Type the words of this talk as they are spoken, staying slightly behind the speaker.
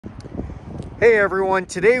Hey everyone,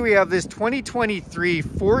 today we have this 2023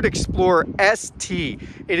 Ford Explorer ST.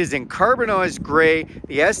 It is in carbonized gray.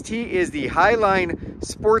 The ST is the Highline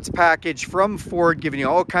sports package from Ford, giving you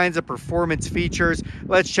all kinds of performance features.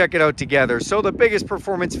 Let's check it out together. So the biggest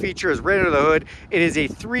performance feature is right under the hood. It is a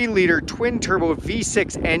 3-liter twin-turbo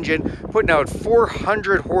V6 engine, putting out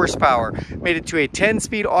 400 horsepower. Made it to a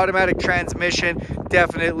 10-speed automatic transmission.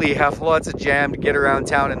 Definitely have lots of jam to get around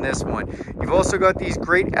town in this one. You've also got these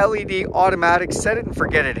great LED automatic set it and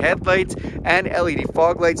forget it headlights and LED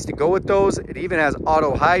fog lights to go with those. It even has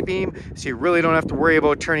auto high beam, so you really don't have to worry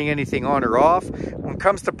about turning anything on or off. When it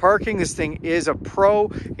comes to parking, this thing is a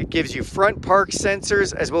pro. It gives you front park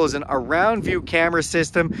sensors as well as an around view camera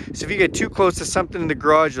system. So if you get too close to something in the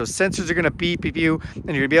garage, those sensors are going to beep at you and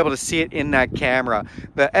you're going to be able to see it in that camera.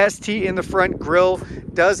 The ST in the front grille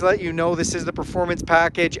does let you know this is the performance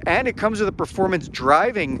package, and it comes with a performance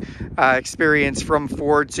driving experience from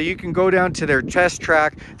Ford, so you can go down to their test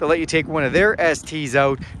track. They'll let you take one of their STs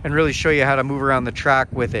out and really show you how to move around the track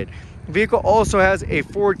with it. The vehicle also has a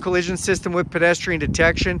forward collision system with pedestrian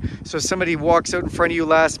detection, so if somebody walks out in front of you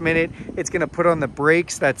last minute, it's going to put on the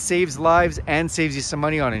brakes. That saves lives and saves you some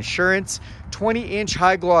money on insurance. 20-inch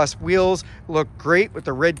high gloss wheels look great with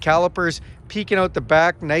the red calipers peeking out the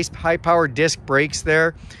back. Nice high-powered disc brakes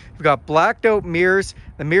there. We've got blacked out mirrors.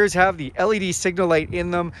 The mirrors have the LED signal light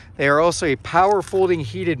in them. They are also a power folding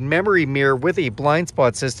heated memory mirror with a blind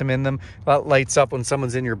spot system in them that lights up when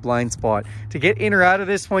someone's in your blind spot. To get in or out of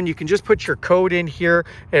this one, you can just put your code in here.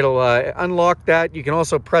 It'll unlock that. You can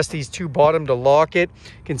also press these two bottom to lock it.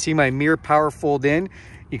 You can see my mirror power fold in.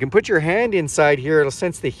 You can put your hand inside here. It'll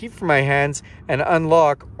sense the heat from my hands and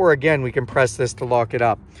unlock, or again, we can press this to lock it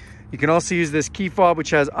up. You can also use this key fob,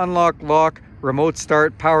 which has unlock, lock, remote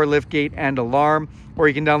start, power liftgate, and alarm, or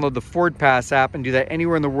you can download the Ford Pass app and do that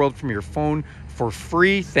anywhere in the world from your phone for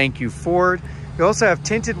free. Thank you, Ford. You also have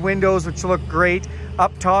tinted windows, which look great.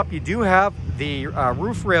 Up top, you do have the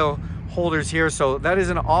roof rail holders here, so that is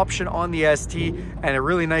an option on the ST and a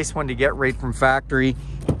really nice one to get right from factory.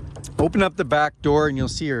 Open up the back door and you'll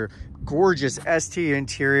see your gorgeous ST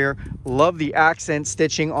interior. Love the accent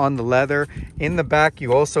stitching on the leather. In the back,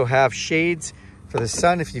 you also have shades for the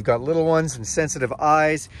sun if you've got little ones and sensitive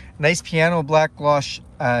eyes. Nice piano black gloss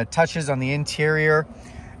touches on the interior,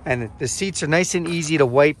 and the seats are nice and easy to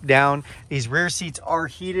wipe down. These rear seats are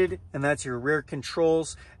heated, and that's your rear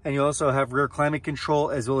controls, and you also have rear climate control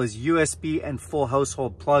as well as USB and full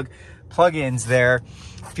household plug-ins there.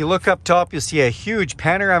 If you look up top, you'll see a huge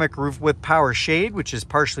panoramic roof with power shade, which is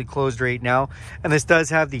partially closed right now, and this does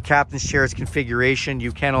have the captain's chairs configuration.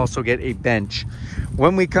 You can also get a bench.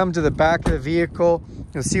 When we come to the back of the vehicle,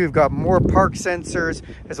 you'll see we've got more park sensors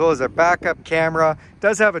as well as a backup camera. It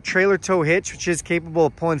does have a trailer tow hitch, which is capable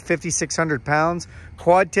of pulling 5,600 pounds.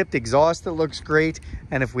 Quad tipped exhaust that looks great,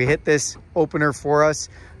 and if we hit this opener for us,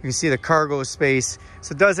 you can see the cargo space.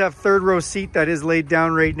 So it does have third row seat that is laid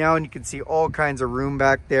down right now, and you can see all kinds of room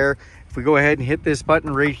back there. If we go ahead and hit this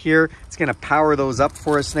button right here, it's going to power those up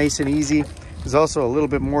for us nice and easy. There's also a little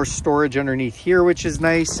bit more storage underneath here, which is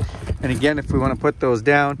nice. And again, if we want to put those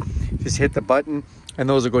down, just hit the button and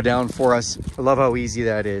those will go down for us. I love how easy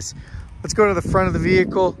that is. Let's go to the front of the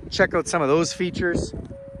vehicle, check out some of those features.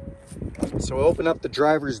 So we'll open up the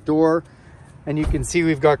driver's door, and you can see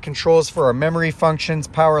we've got controls for our memory functions,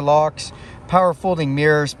 power locks, power folding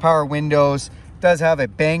mirrors, power windows. It does have a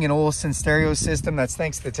Bang & Olufsen stereo system. That's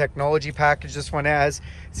thanks to the technology package this one has.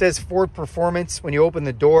 It says Ford Performance when you open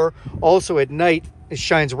the door. Also at night, it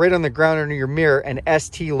shines right on the ground under your mirror, an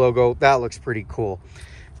ST logo. That looks pretty cool.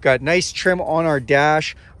 We've got nice trim on our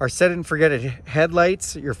dash, our set it and forget it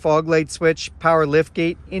headlights, your fog light switch, power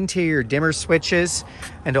liftgate, interior dimmer switches.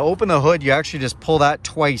 And to open the hood, you actually just pull that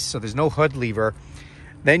twice, so there's no hood lever.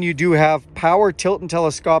 Then you do have power tilt and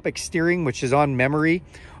telescopic steering, which is on memory.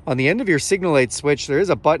 On the end of your signal light switch, there is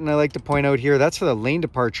a button I like to point out here. That's for the lane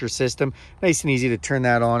departure system. Nice and easy to turn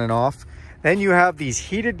that on and off. Then you have these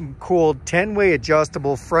heated and cooled 10-way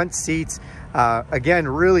adjustable front seats. Again,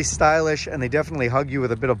 really stylish, and they definitely hug you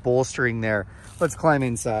with a bit of bolstering there. Let's climb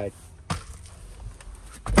inside.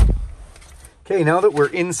 Okay, now that we're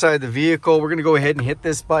inside the vehicle, we're going to go ahead and hit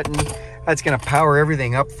this button. That's going to power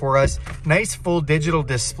everything up for us. Nice full digital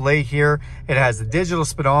display here. It has the digital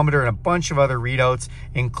speedometer and a bunch of other readouts,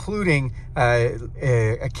 including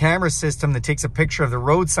a camera system that takes a picture of the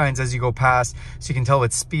road signs as you go past, so you can tell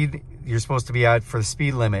what speed you're supposed to be at for the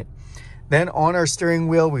speed limit. Then on our steering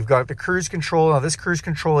wheel, we've got the cruise control. Now this cruise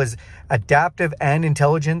control is adaptive and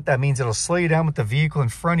intelligent. That means it'll slow you down with the vehicle in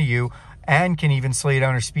front of you and can even slow you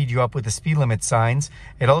down or speed you up with the speed limit signs.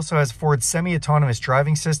 It also has Ford's semi-autonomous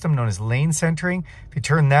driving system known as lane centering. If you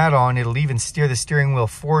turn that on, it'll even steer the steering wheel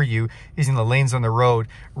for you using the lanes on the road.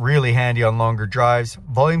 Really handy on longer drives.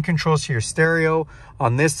 Volume controls to your stereo.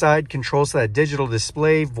 On this side, controls to that digital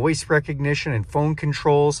display, voice recognition, and phone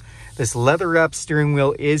controls. This leather-wrapped steering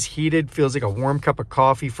wheel is heated. Feels like a warm cup of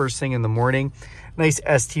coffee first thing in the morning. Nice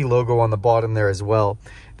ST logo on the bottom there as well.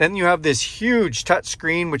 Then you have this huge touch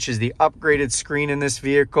screen, which is the upgraded screen in this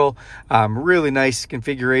vehicle. Really nice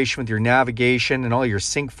configuration with your navigation and all your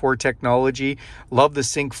Sync 4 technology. Love the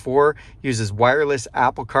Sync 4. Uses wireless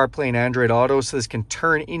Apple CarPlay and Android Auto, so this can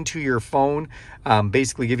turn into your phone.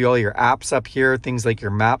 Basically give you all your apps up here, things like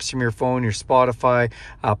your maps from your phone, your Spotify,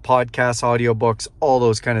 podcasts, audiobooks, all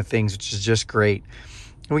those kind of things, which is just great.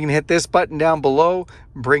 We can hit this button down below,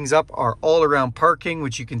 brings up our all-around parking,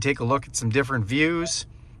 which you can take a look at some different views.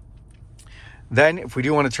 Then if we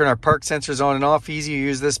do want to turn our park sensors on and off, easy, you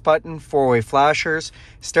use this button, four-way flashers,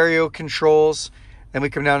 stereo controls. Then we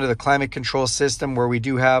come down to the climate control system where we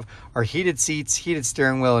do have our heated seats, heated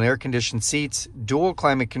steering wheel, and air-conditioned seats, dual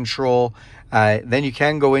climate control. Then you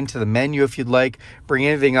can go into the menu if you'd like, bring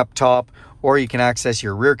anything up top, or you can access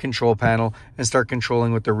your rear control panel and start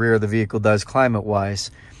controlling what the rear of the vehicle does climate-wise.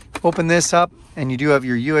 Open this up, and you do have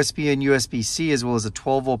your USB and USB-C as well as a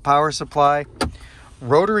 12-volt power supply.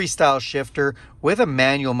 Rotary style shifter with a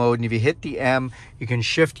manual mode, and if you hit the M, you can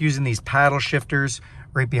shift using these paddle shifters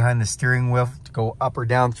right behind the steering wheel to go up or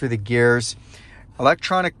down through the gears.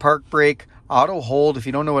 Electronic park brake, auto hold. If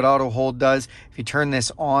you don't know what auto hold does, if you turn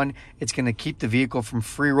this on, it's going to keep the vehicle from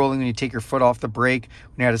free rolling when you take your foot off the brake,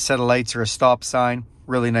 when you have a set of lights or a stop sign.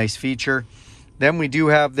 Really nice feature. Then we do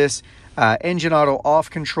have this engine auto off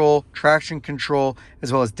control, traction control,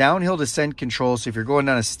 as well as downhill descent control. So if you're going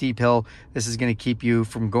down a steep hill, this is going to keep you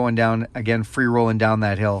from going down, again, free rolling down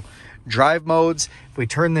that hill. Drive modes, if we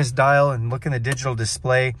turn this dial and look in the digital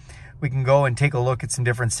display, we can go and take a look at some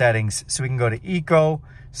different settings. So we can go to Eco,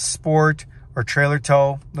 Sport, or Trailer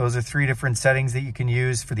Tow. Those are three different settings that you can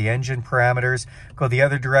use for the engine parameters. Go the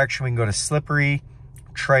other direction, we can go to Slippery,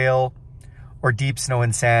 Trail, or Deep Snow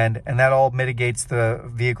and Sand, and that all mitigates the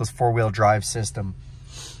vehicle's four-wheel drive system.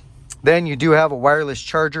 Then you do have a wireless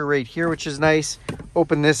charger right here, which is nice.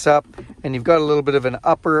 Open this up, and you've got a little bit of an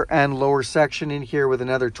upper and lower section in here with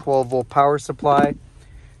another 12-volt power supply.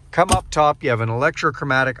 Come up top, you have an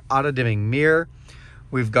electrochromatic auto-dimming mirror.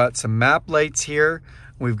 We've got some map lights here.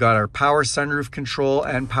 We've got our power sunroof control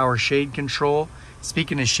and power shade control.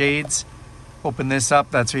 Speaking of shades, open this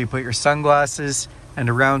up. That's where you put your sunglasses. And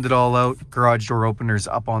to round it all out, garage door openers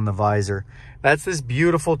up on the visor. That's this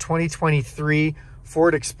beautiful 2023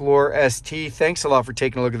 Ford Explorer ST. Thanks a lot for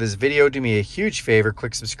taking a look at this video. Do me a huge favor,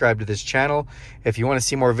 click subscribe to this channel. If you want to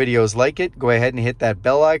see more videos like it, go ahead and hit that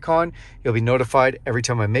bell icon. You'll be notified every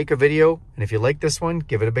time I make a video. And if you like this one,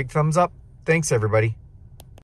 give it a big thumbs up. Thanks, everybody.